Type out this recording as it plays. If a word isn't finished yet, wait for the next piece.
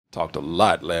Talked a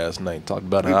lot last night. Talked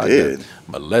about how I got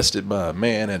molested by a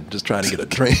man and just trying to get a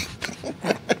drink.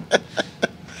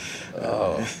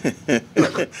 But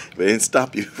it didn't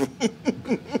stop you.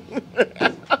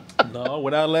 No, I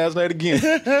went out last night again.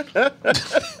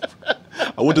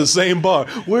 I went to the same bar.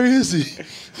 Where is he?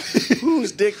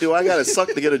 Whose dick do I gotta suck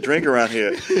to get a drink around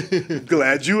here?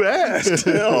 Glad you asked.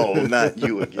 Oh, not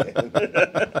you again.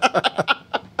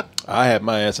 I had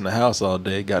my ass in the house all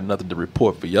day. Got nothing to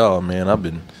report for y'all, man. I've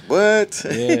been... What?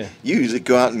 Yeah. You usually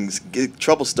go out and get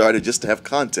trouble started just to have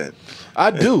content.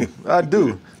 I do.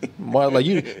 Mark, like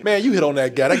you, man, you hit on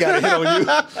that guy. That guy hit on you.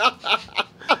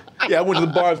 Yeah, I went to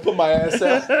the bar and put my ass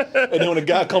out, and then when the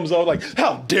guy comes over, like,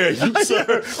 how dare you,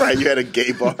 sir? Right, you had a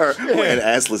gay bar wearing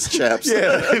assless chaps.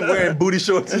 Yeah, wearing booty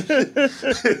shorts.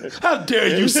 How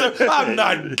dare you, sir? I'm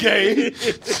not gay.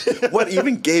 What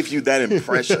even gave you that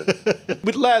impression?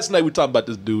 But last night we talked about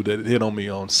this dude that hit on me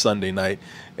on Sunday night,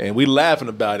 and we laughing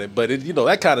about it. But it, you know,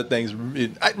 that kind of thing's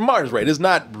Martin's right. It's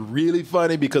not really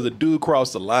funny because the dude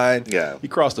crossed the line. Yeah, he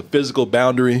crossed a physical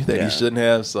boundary that he shouldn't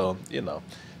have. So you know,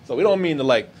 so we don't mean to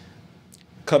like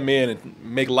come in and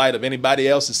make light of anybody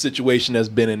else's situation that's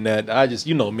been in that. I just,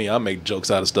 you know me, I make jokes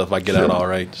out of stuff. I get out all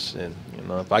right. And, you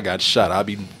know, if I got shot, I'll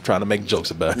be trying to make jokes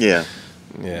about it. Yeah.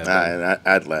 Yeah.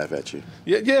 I'd laugh at you.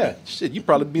 Yeah. Shit, you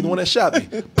probably be the one that shot me.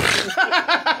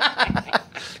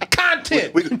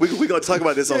 Content. We're going to talk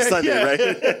about this on Sunday, right?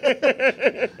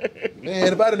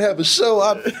 Man, if I didn't have a show,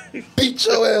 I'd beat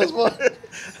your ass, man.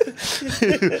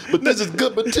 But this is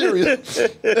good material.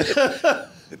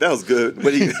 That was good.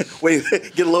 Wait,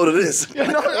 get a load of this.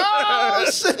 Oh,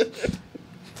 shit.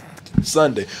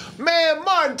 Sunday. Man,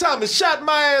 Martin Thomas shot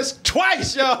my ass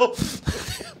twice, y'all.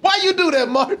 Why you do that,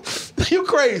 Martin? You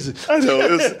crazy. I know,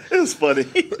 it was funny.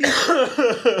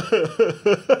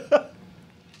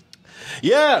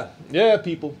 Yeah,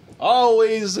 people.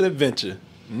 Always an adventure.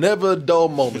 Never a dull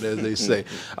moment, as they say.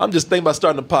 I'm just thinking about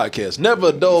starting a podcast. Never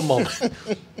a dull moment.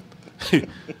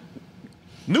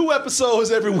 New episodes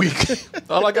every week.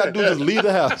 All I gotta do is leave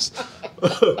the house.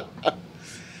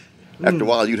 After a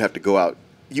while, you'd have to go out.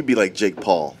 You'd be like Jake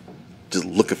Paul, just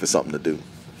looking for something to do.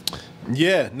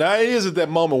 Yeah, now it is at that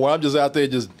moment where I'm just out there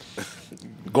just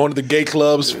going to the gay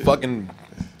clubs, fucking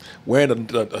wearing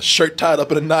a shirt tied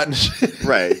up in a knot and shit.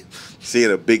 Right.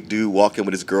 Seeing a big dude walking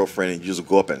with his girlfriend and you just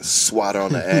go up and swat her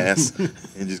on the ass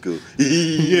and just go,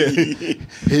 yeah.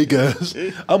 Hey guys,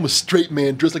 I'm a straight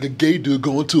man dressed like a gay dude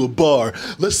going to a bar.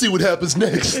 Let's see what happens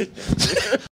next.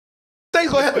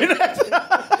 Things gonna happen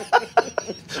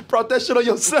next. Brought that shit on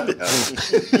yourself.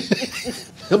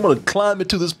 Yeah. I'm gonna climb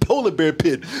into this polar bear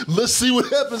pit. Let's see what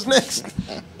happens next.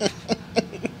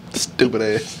 Stupid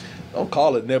ass. Don't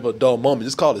call it never a dull moment.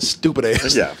 Just call it stupid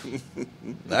ass. Yeah.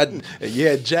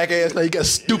 Yeah, jackass. Now you got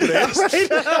stupid ass.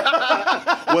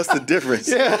 What's the difference?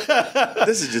 Yeah.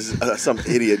 This is just some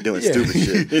idiot doing stupid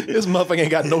shit. This motherfucker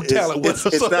ain't got no talent.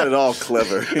 It's not at all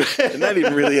clever. Not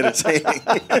even really entertaining.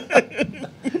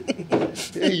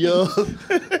 Hey, yo.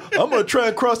 I'm going to try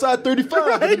and cross I-35.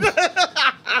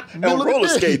 Right? On roller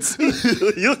skates.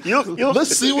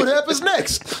 Let's see what happens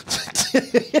next.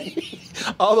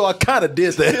 Although I kind of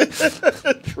did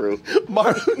that. True.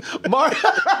 Mark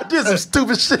did some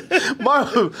stupid shit.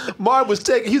 Mark was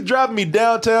he's driving me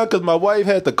downtown because my wife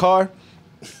had the car.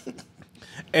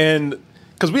 And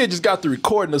because we had just got through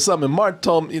recording or something, and Mark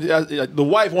told me, the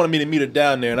wife wanted me to meet her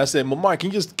down there. And I said, well, Mark,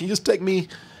 can you just take me,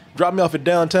 drop me off at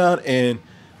downtown? And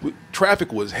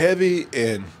traffic was heavy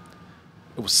and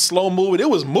it was slow moving. It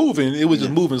was moving. It was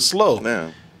just moving slow. Yeah.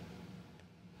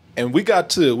 And we got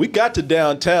to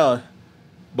downtown,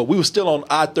 but we were still on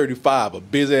I-35, a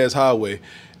busy-ass highway.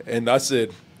 And I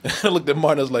said, I looked at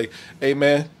Martin, I was like, hey,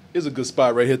 man, it's a good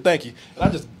spot right here. Thank you. And I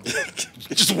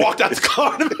just walked out the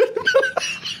car.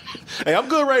 Hey, I'm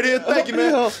good right here. Thank you,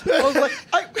 man. I was like,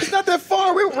 it's not that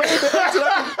far. We're right there.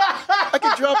 I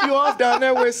can drop you off down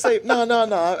there where it's safe. No.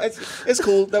 It's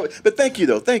cool. But thank you,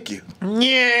 though. Thank you.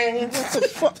 Yeah. What the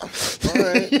fuck? All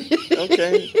right.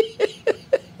 Okay.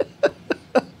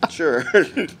 Sure.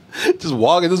 Just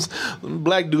walking, this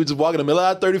black dude just walking in the middle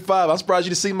of I-35. I'm surprised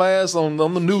you didn't see my ass on the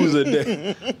news that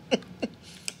day.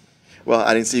 Well,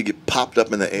 I didn't see you get popped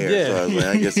up in the air, so I was like,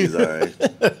 I guess he's all right.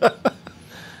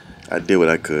 I did what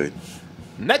I could.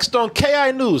 Next on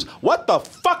KI News, what the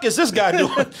fuck is this guy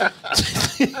doing?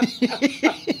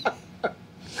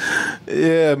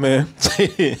 Yeah, man.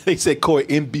 They said Korey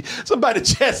MP. Somebody in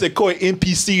the chat said Korey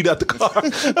NPC'd out the car.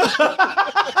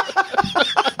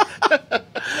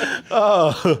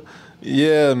 Oh,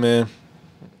 yeah, man.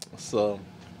 So,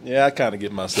 yeah, I kind of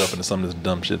get myself into some of this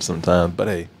dumb shit sometimes. But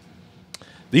hey,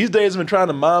 these days I've been trying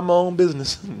to mind my own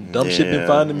business. Dumb shit been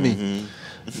finding me.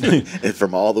 And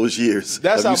from all those years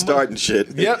That's of how you starting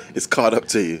shit, Yep. it's caught up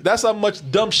to you. That's how much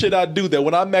dumb shit I do that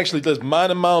when I'm actually just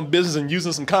minding my own business and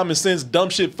using some common sense, dumb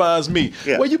shit finds me.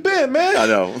 Yeah. Where you been, man? I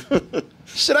know.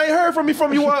 Shit, I ain't heard from you for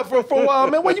a while,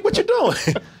 man. What you doing?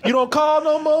 You don't call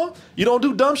no more? You don't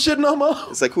do dumb shit no more?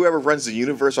 It's like whoever runs the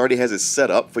universe already has it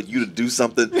set up for you to do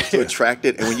something to attract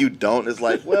it, and when you don't, it's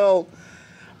like, well,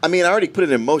 I mean, I already put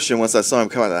it in motion once I saw him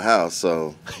come out of the house,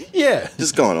 so Yeah.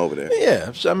 just going over there.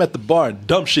 Yeah. I'm at the bar and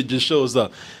dumb shit just shows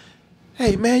up.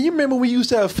 Hey, man, you remember we used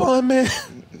to have fun, man?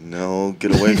 No,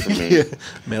 get away from me. Yeah.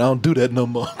 Man, I don't do that no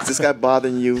more. Is this guy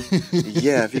bothering you?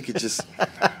 Yeah, if you could just...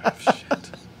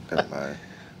 Shit. Never mind.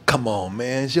 Come on,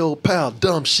 man. It's your old pal,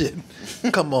 dumb shit.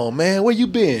 Come on, man. Where you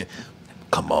been?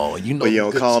 Come on. You know But you them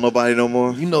don't good- call nobody no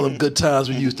more? You know them good times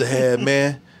we used to have,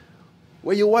 man.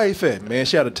 Where your wife at, man?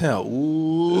 She out of town.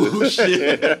 Ooh,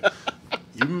 shit.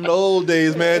 You remember the old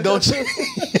days, man, don't you?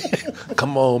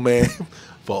 Come on, man.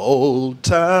 For old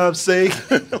time's sake.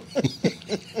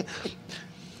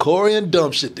 Korey and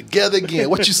dumb shit together again.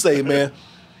 What you say, man?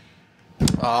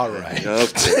 All right.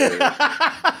 Okay.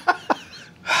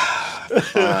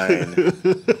 Fine.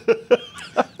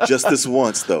 Just this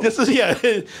once, though. Just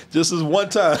as one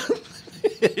time.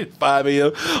 5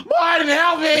 a.m. Martin,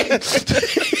 help me!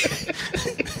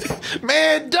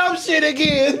 Man, dumb shit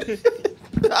again.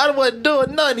 I wasn't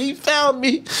doing nothing. He found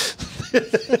me.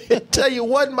 Tell you, it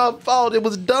wasn't my fault. It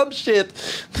was dumb shit.